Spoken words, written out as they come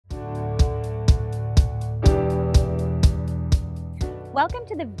Welcome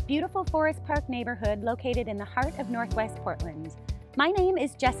to the beautiful Forest Park neighborhood located in the heart of Northwest Portland. My name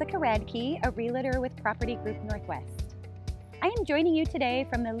is Jessica Radke, a realtor with Property Group Northwest. I am joining you today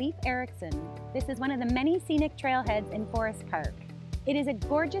from the Leif Erikson. This is one of the many scenic trailheads in Forest Park. It is a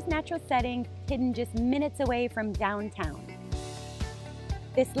gorgeous natural setting hidden just minutes away from downtown.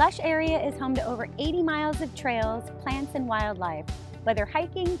 This lush area is home to over 80 miles of trails, plants, and wildlife. Whether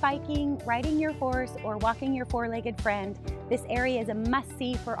hiking, biking, riding your horse, or walking your four-legged friend, this area is a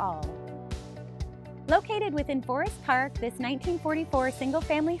must-see for all. Located within Forest Park, this 1944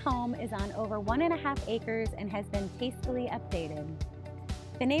 single-family home is on over 1.5 acres and has been tastefully updated.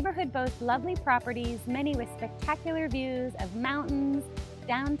 The neighborhood boasts lovely properties, many with spectacular views of mountains,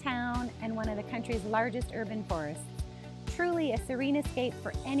 downtown, and one of the country's largest urban forests. Truly a serene escape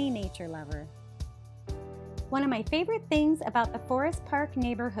for any nature lover. One of my favorite things about the Forest Park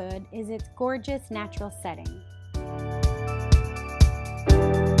neighborhood is its gorgeous natural setting.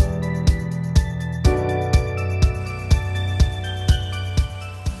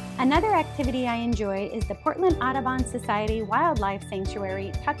 Another activity I enjoy is the Portland Audubon Society Wildlife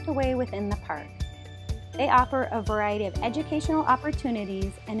Sanctuary tucked away within the park. They offer a variety of educational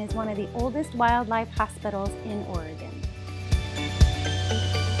opportunities and is one of the oldest wildlife hospitals in Oregon.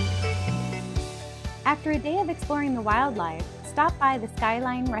 After a day of exploring the wildlife, stop by the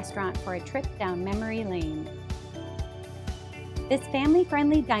Skyline restaurant for a trip down memory lane. This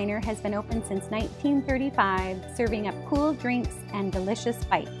family-friendly diner has been open since 1935, serving up cool drinks and delicious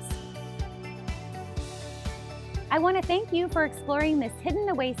bites. I want to thank you for exploring this hidden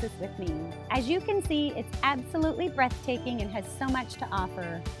oasis with me. As you can see, it's absolutely breathtaking and has so much to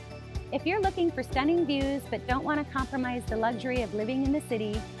offer. If you're looking for stunning views but don't want to compromise the luxury of living in the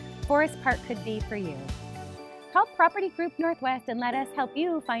city, Forest Park could be for you. Call Property Group Northwest and let us help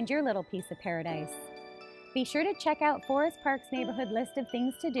you find your little piece of paradise. Be sure to check out Forest Park's neighborhood list of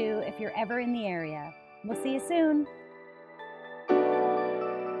things to do if you're ever in the area. We'll see you soon.